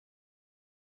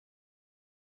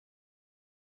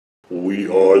We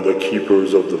are the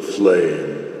keepers of the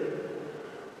flame,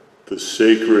 the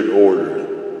sacred order.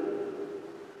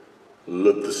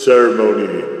 Let the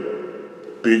ceremony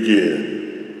begin.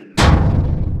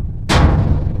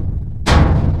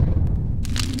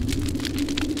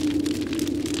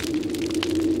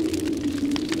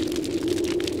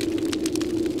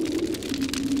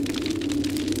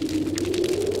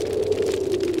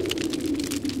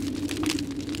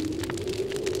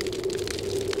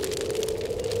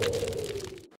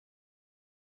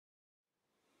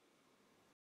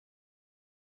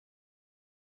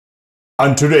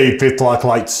 On today, Fifth Block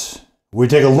Lights, we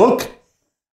take a look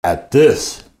at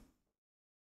this.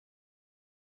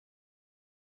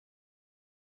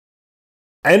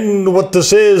 And what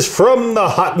this is from the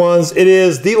hot ones, it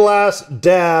is the Last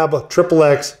Dab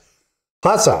XXX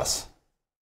hot sauce.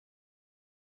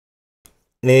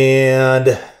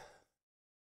 And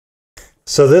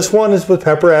so this one is with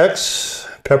Pepper X.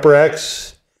 Pepper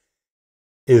X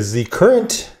is the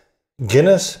current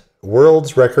Guinness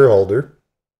World's Record holder.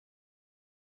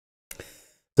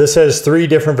 This has 3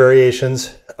 different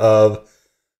variations of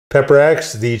Pepper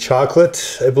X, the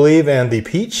chocolate, I believe, and the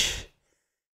peach.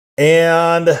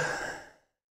 And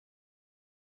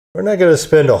we're not going to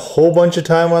spend a whole bunch of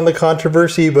time on the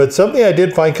controversy, but something I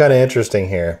did find kind of interesting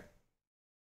here.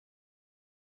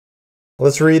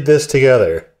 Let's read this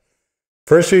together.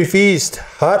 First we feast,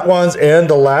 Hot Ones and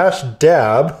the Last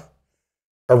Dab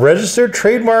are registered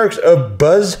trademarks of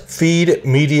BuzzFeed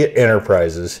Media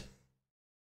Enterprises.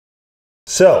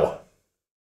 So,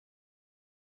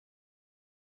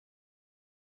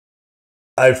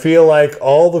 I feel like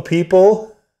all the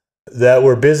people that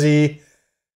were busy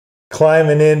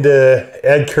climbing into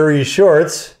Ed Curry's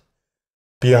shorts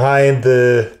behind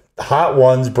the Hot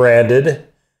Ones branded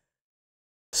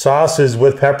sauces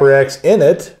with Pepper X in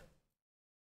it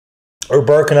are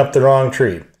barking up the wrong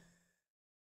tree.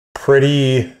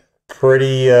 Pretty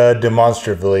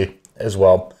demonstratively as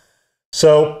well.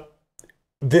 So,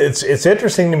 it's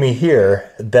interesting to me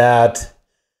here that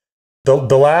the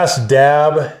Last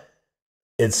Dab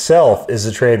itself is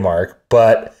a trademark,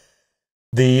 but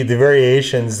the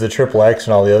variations, the XXX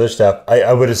and all the other stuff,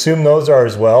 I would assume those are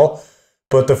as well.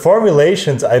 But the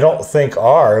formulations I don't think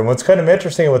are. And what's kind of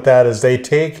interesting with that is they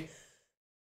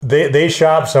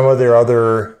shop some of their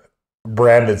other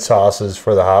branded sauces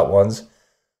for the hot ones.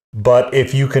 But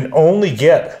if you can only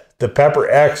get the Pepper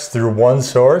X through one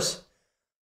source,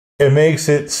 it makes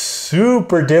it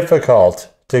super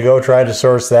difficult to go try to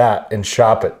source that and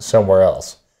shop it somewhere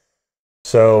else.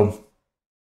 So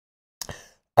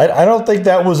I don't think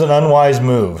that was an unwise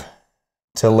move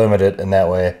to limit it in that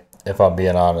way, if I'm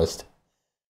being honest.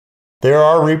 There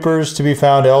are Reapers to be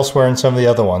found elsewhere in some of the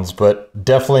other ones, but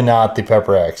definitely not the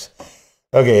Pepper X.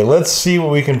 Okay, let's see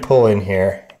what we can pull in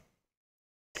here.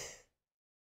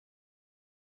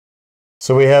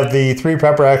 So we have the 3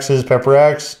 Pepper X's, Pepper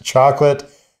X, chocolate,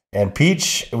 and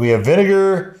peach. We have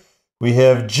vinegar, we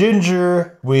have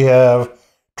ginger, we have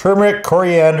turmeric,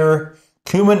 coriander,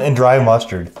 cumin, and dry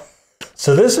mustard.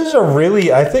 So this is a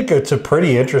really, I think it's a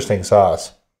pretty interesting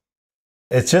sauce.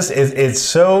 It's just, it's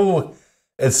so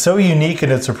unique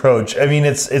in its approach. I mean,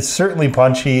 it's certainly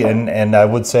punchy, and I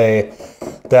would say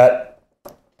that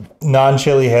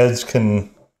non-chili heads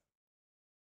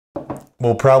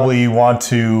will probably want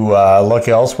to look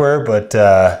elsewhere, but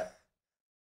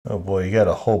oh boy, you got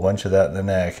a whole bunch of that in the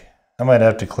neck. I might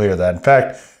have to clear that. In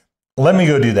fact, let me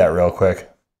go do that real quick.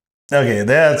 Okay,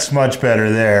 that's much better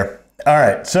there. All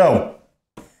right, so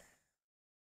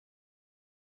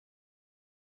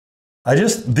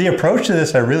the approach to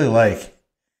this I really like.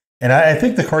 And I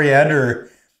think the coriander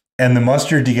and the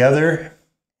mustard together,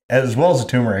 as well as the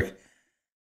turmeric,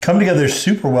 come together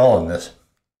super well in this.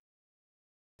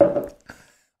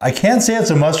 I can't say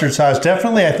it's a mustard sauce.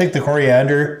 Definitely, I think the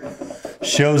coriander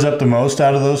shows up the most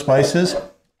out of those spices.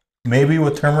 Maybe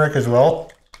with turmeric as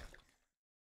well.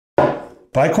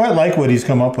 But I quite like what he's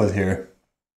come up with here.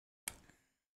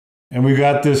 And we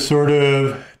got this sort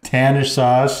of tannish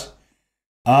sauce.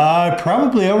 I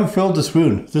probably overfilled the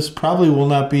spoon. This probably will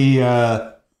not be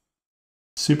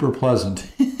super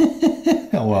pleasant.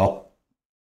 Oh well.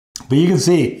 But you can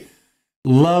see,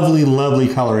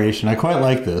 lovely coloration. I quite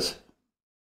like this.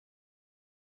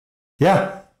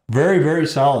 Yeah, very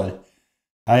solid.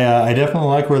 I definitely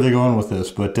like where they're going with this,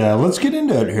 but let's get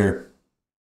into it here.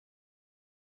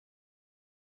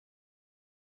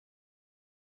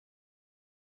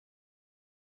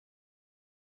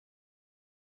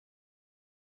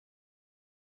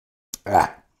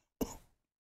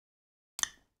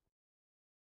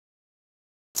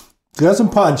 Got some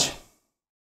punch.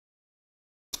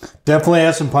 Definitely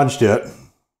has some punch to it.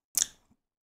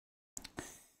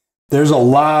 There's a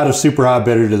lot of super hot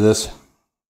bitter to this.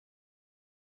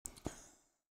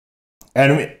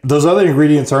 And those other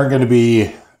ingredients aren't going to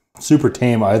be super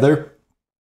tame either.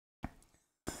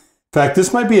 In fact,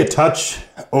 this might be a touch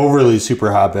overly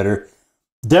super hot bitter.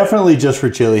 Definitely just for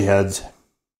chili heads.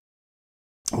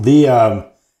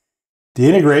 The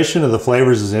integration of the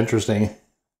flavors is interesting.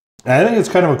 And I think it's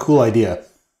kind of a cool idea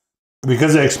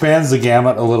because it expands the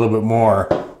gamut a little bit more,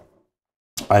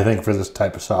 I think, for this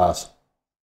type of sauce.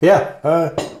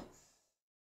 Yeah,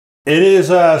 it is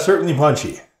certainly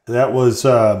punchy. That was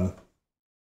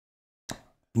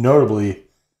notably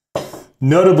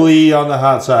on the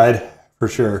hot side for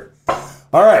sure.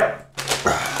 All right,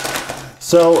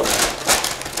 so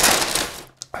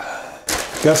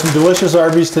got some delicious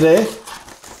Arby's today.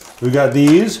 We got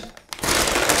these,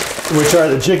 which are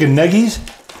the chicken nuggies.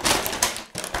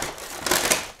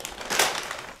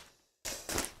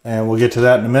 And we'll get to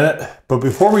that in a minute. But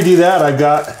before we do that, I've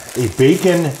got a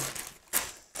bacon.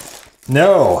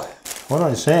 No, what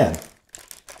am I saying?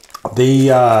 The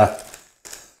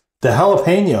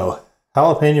jalapeno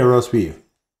roast beef.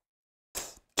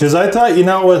 Because I thought, you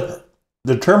know, with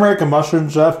the turmeric and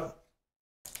mushroom stuff,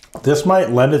 this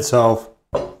might lend itself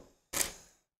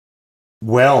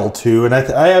well to, and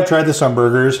I have tried this on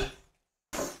burgers.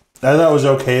 I thought it was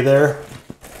okay there.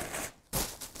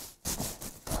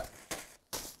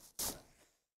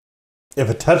 If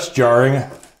a touch jarring,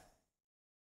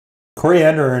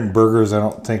 coriander in burgers I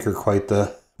don't think are quite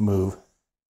the move.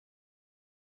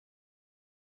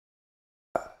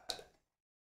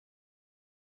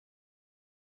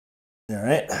 All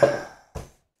right,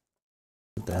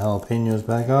 put the jalapenos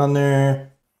back on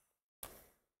there.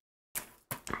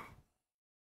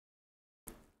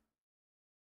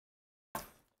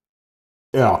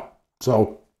 Yeah,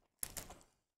 so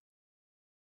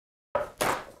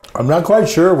I'm not quite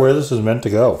sure where this is meant to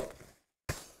go.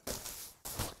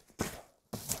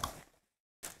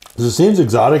 It seems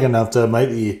exotic enough that it might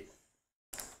be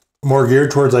more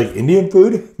geared towards like Indian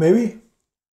food, maybe?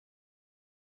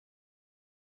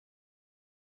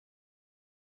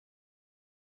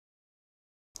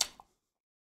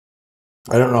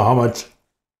 I don't know how much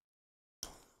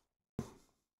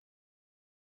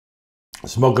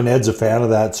Smoking Ed's a fan of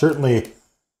that. Certainly,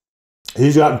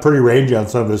 he's gotten pretty rangy on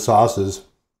some of his sauces.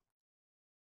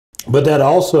 But that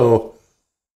also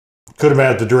could have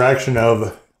been at the direction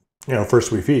of, you know,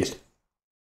 First We Feast.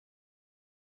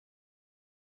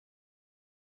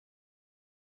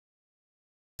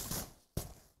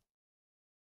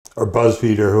 Or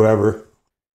BuzzFeed or whoever.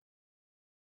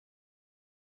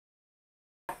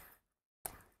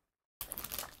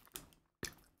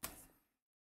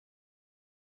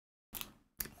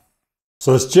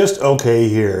 So it's just okay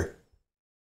here.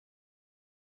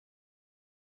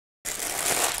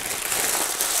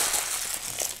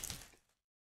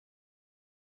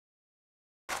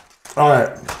 All right.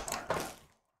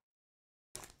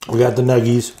 We got the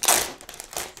nuggies.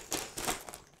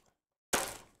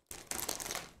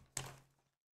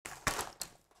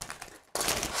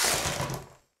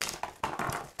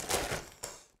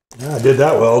 Yeah, I did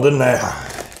that well, didn't I?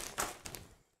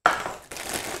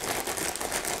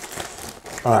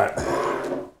 All right.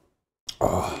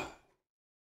 Oh.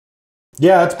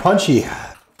 Yeah, it's punchy.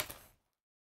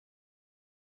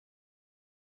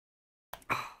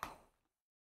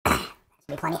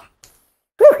 Plenty.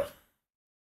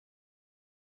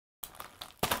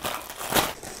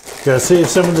 Gotta save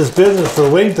some of this business for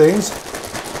the wing things.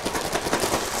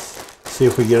 See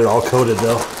if we get it all coated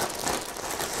though.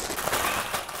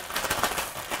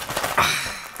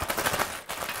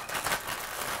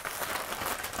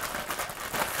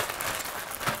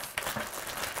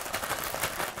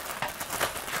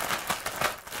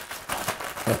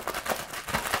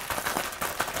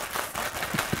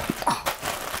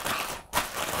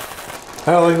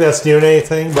 I don't think that's doing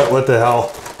anything, but what the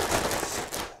hell.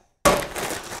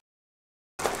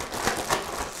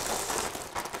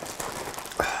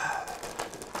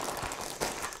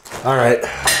 All right,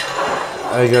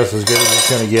 I guess as good as it's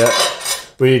gonna get.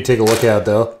 We need to take a look at it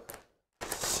though.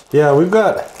 Yeah, we've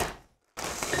got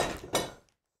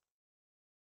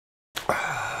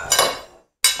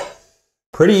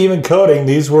pretty even coating.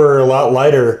 These were a lot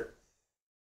lighter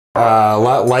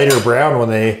brown when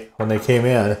they came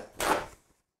in.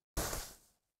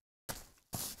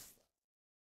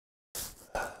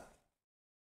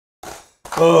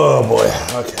 Oh boy,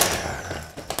 okay.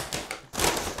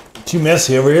 Too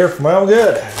messy over here for my own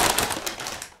good.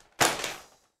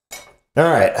 All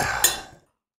right.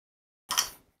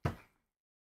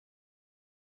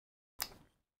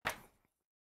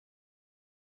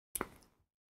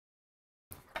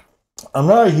 I'm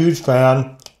not a huge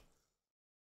fan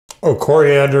Oh,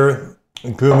 coriander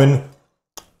and cumin.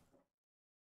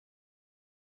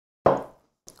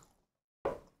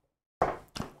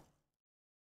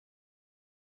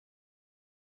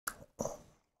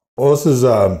 Well, this is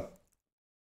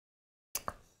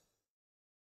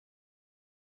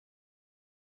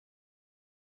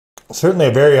certainly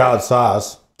a very hot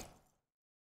sauce.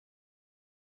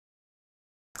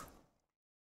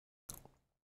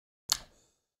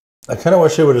 I kind of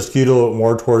wish it would have skewed a little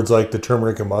more towards like the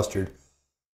turmeric and mustard.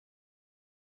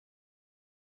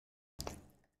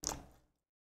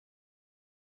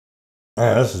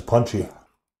 Man, this is punchy.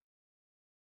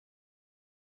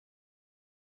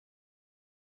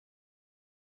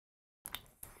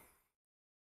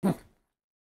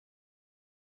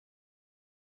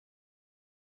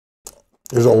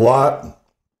 There's a lot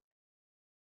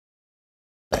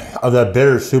of that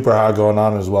bitter super hot going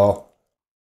on as well.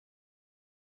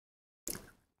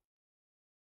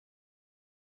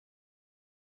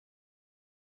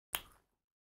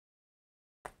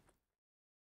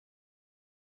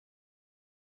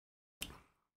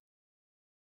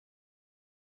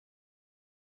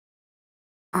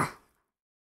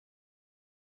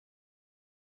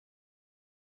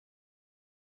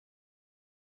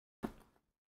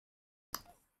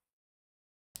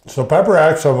 So pepper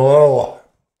axe, I'm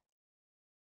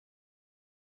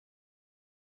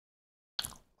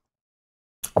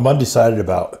undecided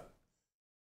about.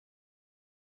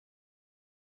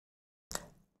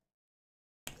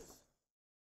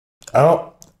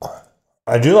 I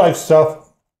do like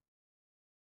stuff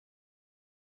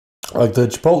like the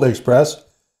Chipotle Express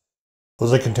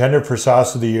was a contender for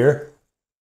sauce of the year.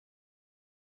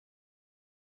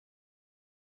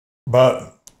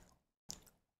 But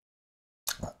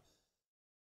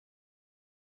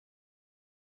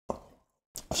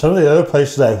some of the other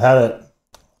places I've had it,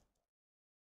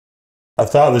 I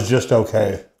thought it was just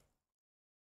okay.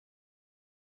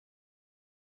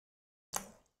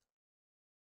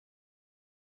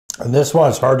 And this one,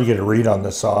 it's hard to get a read on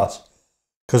this sauce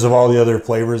because of all the other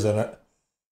flavors in it.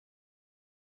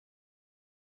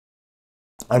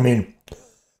 I mean,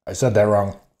 I said that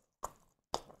wrong.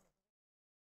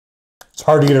 It's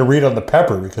hard to get a read on the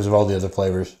pepper because of all the other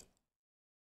flavors.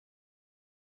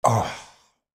 Oh,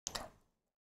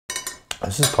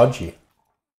 this is punchy.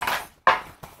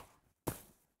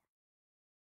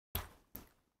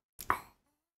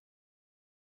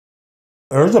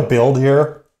 There's a build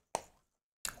here.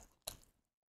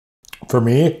 For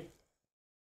me,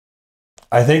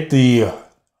 I think the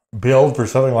build for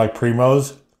something like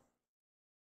Primo's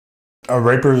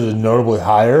Reapers is notably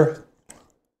higher.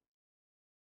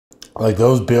 Like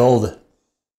those build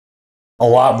a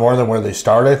lot more than where they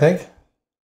start, I think.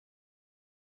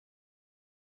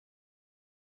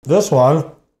 This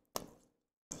one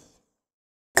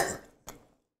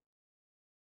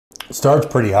starts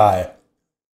pretty high.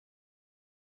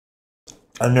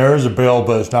 And there is a build,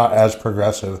 but it's not as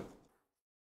progressive.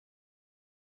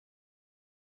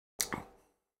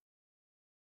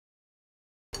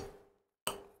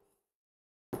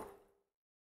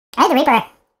 I think the Reaper,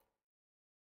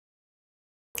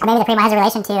 or maybe the Primo, has a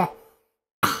relation to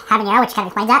habanero, which kind of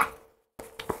explains that.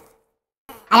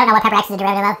 I don't know what pepper X is a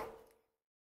derivative of.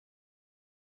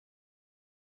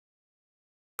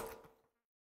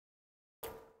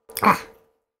 Ah.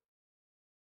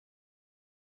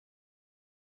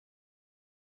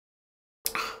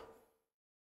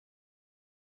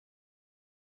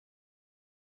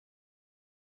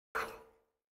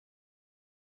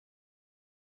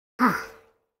 Ah.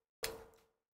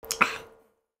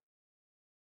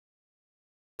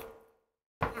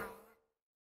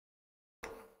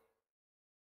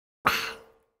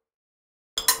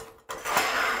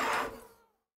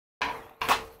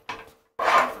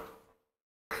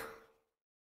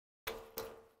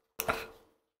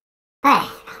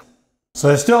 So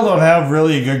I still don't have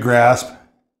really a good grasp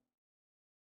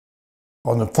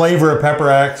on the flavor of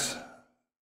Pepper X,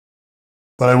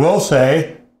 but I will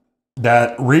say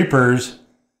that Reapers,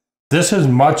 this is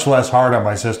much less hard on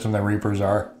my system than Reapers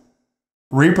are.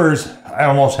 Reapers, I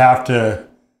almost have to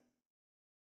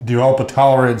develop a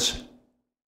tolerance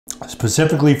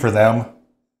specifically for them.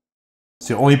 It's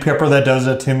the only pepper that does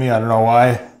that to me. I don't know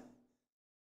why.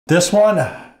 This one,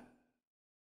 I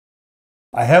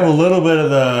have a little bit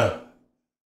of the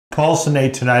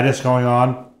pulsinate tinnitus going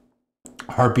on.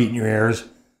 Heartbeat in your ears.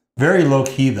 Very low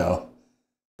key though.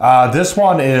 This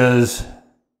one is...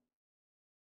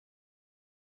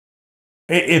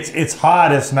 It's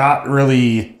hot. It's not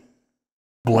really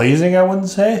blazing, I wouldn't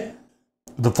say.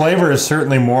 The flavor is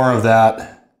certainly more of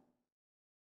that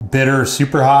bitter,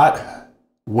 super hot.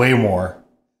 Way more.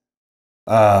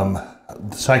 I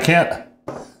So I can't,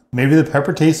 maybe the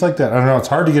pepper tastes like that. I don't know. It's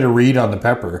hard to get a read on the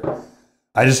pepper.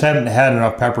 I just haven't had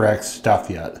enough Pepper X stuff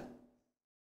yet.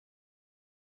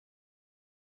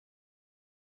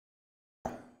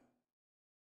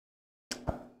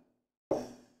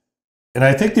 And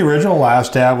I think the original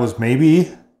last dab was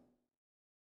maybe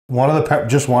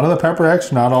just one of the Pepper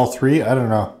X, not all three. I don't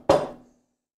know.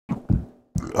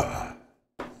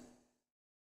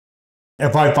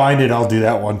 If I find it, I'll do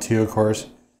that one too, of course.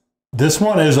 This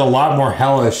one is a lot more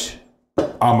hellish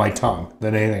on my tongue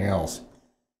than anything else.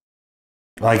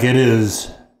 Like it is,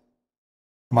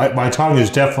 my tongue is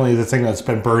definitely the thing that's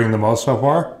been burning the most so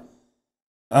far.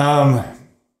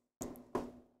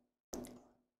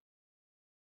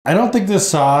 I don't think this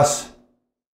sauce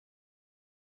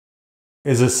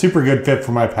is a super good fit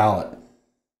for my palate.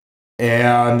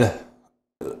 And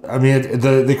I mean,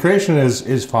 the creation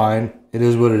is fine. It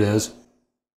is what it is.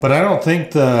 But I don't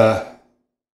think the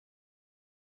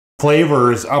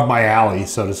flavor is up my alley,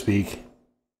 so to speak.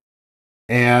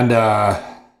 And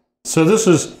so this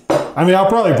is, I mean, I'll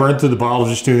probably burn through the bottle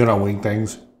just doing it on wing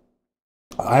things.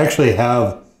 I actually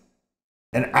have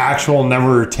an actual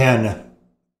number 10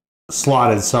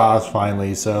 slotted sauce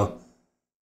finally, so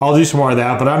I'll do some more of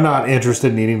that, but I'm not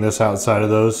interested in eating this outside of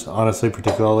those, honestly,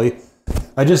 particularly.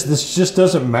 This just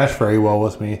doesn't mesh very well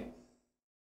with me.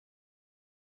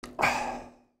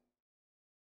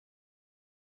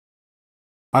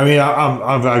 I mean,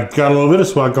 I've got a little bit of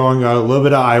sweat going, got a little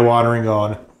bit of eye watering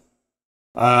going.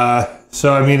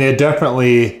 So I mean, it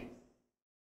definitely,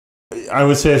 I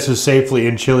would say this is safely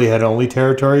in chili head only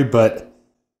territory, but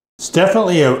it's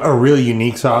definitely a really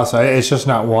unique sauce. It's just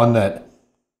not one that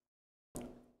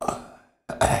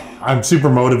I'm super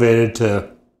motivated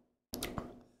to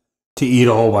eat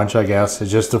a whole bunch, I guess.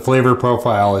 It's just the flavor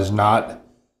profile is not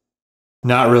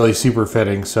really super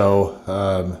fitting.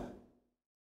 So,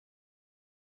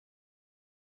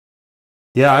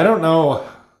 yeah, I don't know.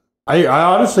 I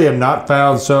honestly have not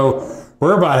found, so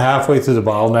we're about halfway through the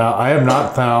bottle now. I have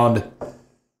not found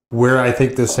where I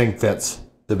think this thing fits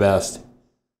the best.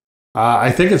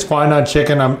 I think it's fine on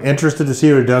chicken. I'm interested to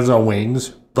see what it does on wings,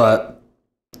 but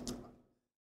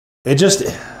it just,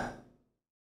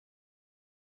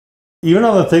 even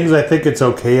on the things I think it's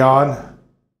okay on,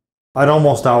 I'd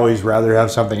almost always rather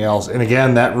have something else. And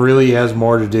again, that really has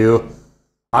more to do,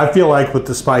 I feel like, with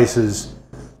the spices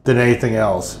than anything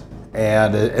else.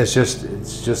 And it's just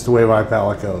the way my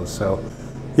palate goes. So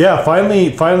yeah,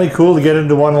 finally cool to get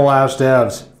into one of the last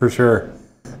dabs for sure.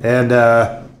 And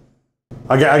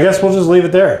I guess we'll just leave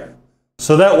it there.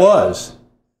 So that was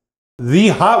the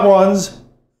Hot Ones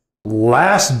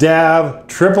last dab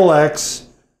XXX.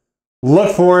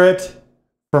 Look for it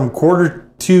from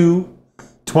Q2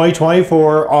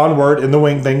 2024 onward in the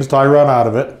wing things till I run out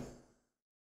of it.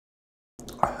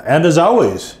 And as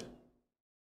always,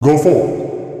 go forward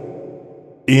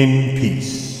in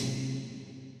peace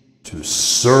to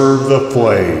serve the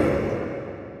flame.